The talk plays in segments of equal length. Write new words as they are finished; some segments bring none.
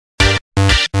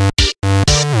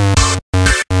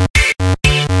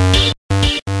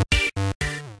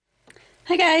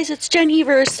guys, it's Jen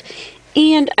Evers,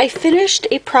 and I finished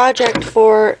a project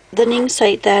for the Ning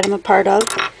site that I'm a part of,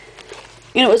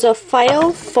 and it was a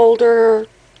file folder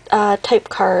type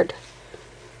card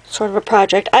sort of a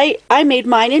project. I made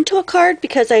mine into a card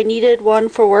because I needed one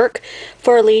for work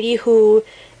for a lady who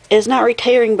is not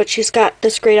retiring, but she's got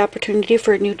this great opportunity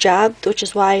for a new job, which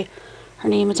is why her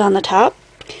name is on the top.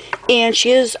 And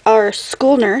she is our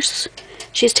school nurse.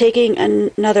 She's taking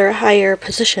another higher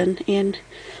position, and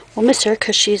we'll miss her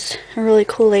because she's a really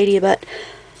cool lady, but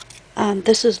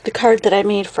this is the card that I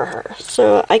made for her.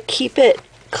 So I keep it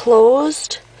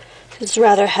closed. It's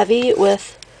rather heavy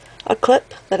with a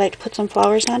clip that I put some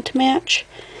flowers on to match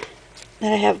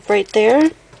that I have right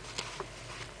there.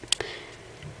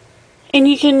 And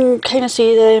you can kind of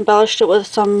see that I embellished it with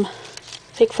some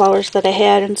fake flowers that I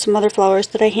had and some other flowers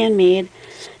that I handmade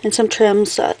and some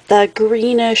trims. The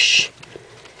greenish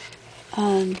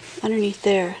underneath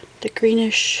there, the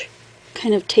greenish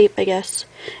kind of tape, I guess,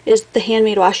 is the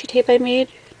handmade washi tape I made,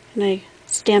 and I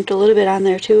stamped a little bit on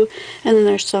there too. And then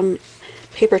there's some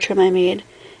paper trim I made,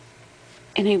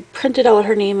 and I printed out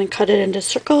her name and cut it into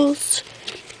circles.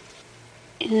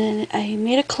 And then I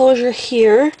made a closure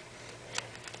here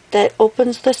that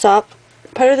opens this up.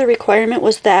 Part of the requirement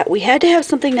was that we had to have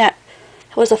something that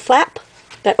was a flap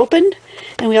that opened,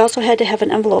 and we also had to have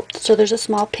an envelope. So there's a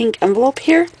small pink envelope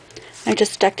here. I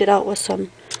just decked it out with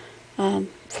some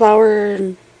flower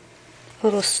and a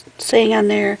little saying on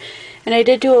there. And I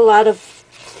did do a lot of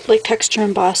like texture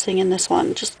embossing in this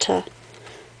one just to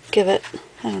give it,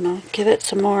 I don't know, give it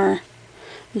some more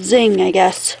zing, I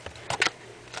guess.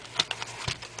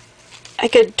 I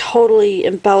could totally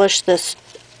embellish this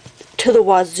to the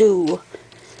wazoo,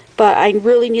 but I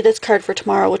really need this card for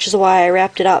tomorrow, which is why I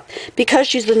wrapped it up. Because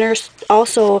she's the nurse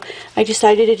also, I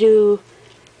decided to do,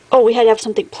 oh, we had to have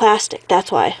something plastic,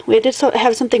 that's why. We had to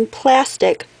have something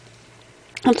plastic.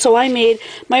 And so I made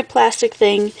my plastic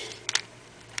thing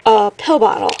a pill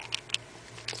bottle.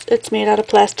 It's made out of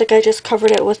plastic. I just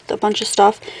covered it with a bunch of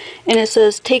stuff. And it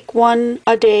says, take one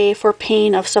a day for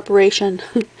pain of separation.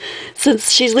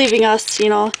 Since she's leaving us, you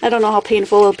know, I don't know how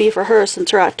painful it'll be for her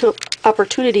since her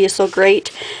opportunity is so great.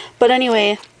 But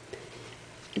anyway,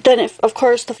 then of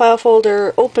course the file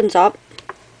folder opens up.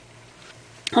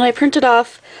 And I printed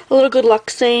off a little good luck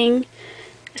saying.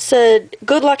 It said,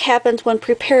 good luck happens when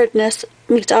preparedness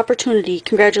meets opportunity.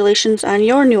 Congratulations on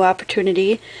your new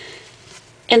opportunity.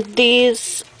 And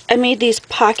these, I made these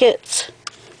pockets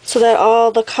so that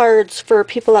all the cards for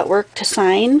people at work to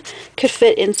sign could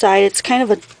fit inside. It's kind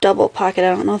of a double pocket.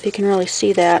 I don't know if you can really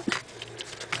see that.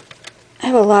 I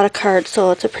have a lot of cards,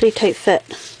 so it's a pretty tight fit.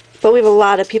 But we have a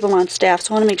lot of people on staff,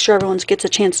 so I want to make sure everyone gets a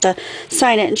chance to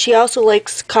sign it. And she also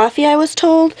likes coffee, I was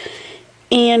told,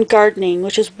 and gardening,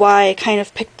 which is why I kind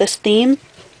of picked this theme.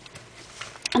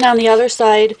 And on the other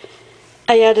side,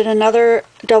 I added another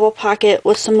double pocket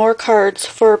with some more cards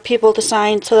for people to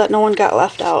sign so that no one got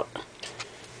left out.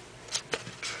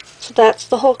 So that's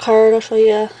the whole card. I'll show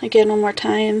you again one more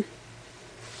time.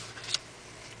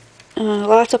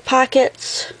 Lots of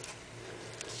pockets.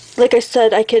 Like I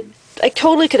said, I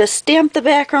totally could have stamped the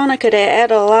background. I could have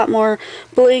added a lot more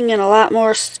bling and a lot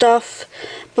more stuff.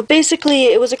 But basically,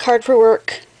 it was a card for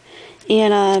work,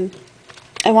 and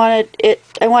I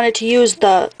wanted to use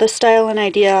the style and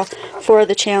idea for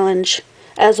the challenge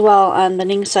as well on the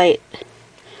Ning site.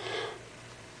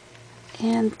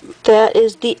 And that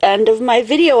is the end of my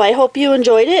video. I hope you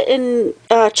enjoyed it, and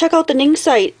check out the Ning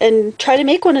site and try to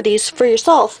make one of these for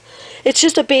yourself. It's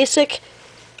just a basic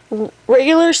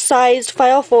regular sized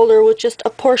file folder with just a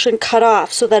portion cut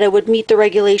off so that it would meet the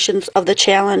regulations of the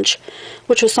challenge,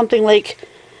 which was something like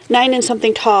 9 and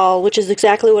something tall, which is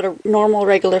exactly what a normal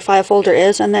regular file folder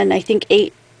is, and then I think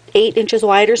 8 inches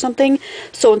wide or something.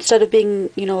 So instead of being,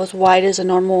 you know, as wide as a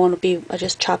normal one would be, I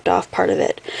just chopped off part of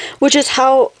it. Which is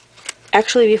how,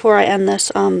 actually before I end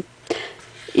this,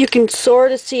 you can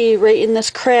sort of see right in this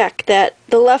crack that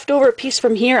the leftover piece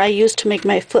from here I used to make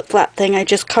my flip-flap thing. I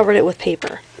just covered it with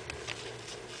paper.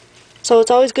 So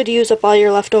it's always good to use up all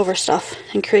your leftover stuff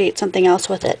and create something else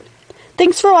with it.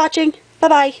 Thanks for watching.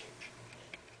 Bye-bye.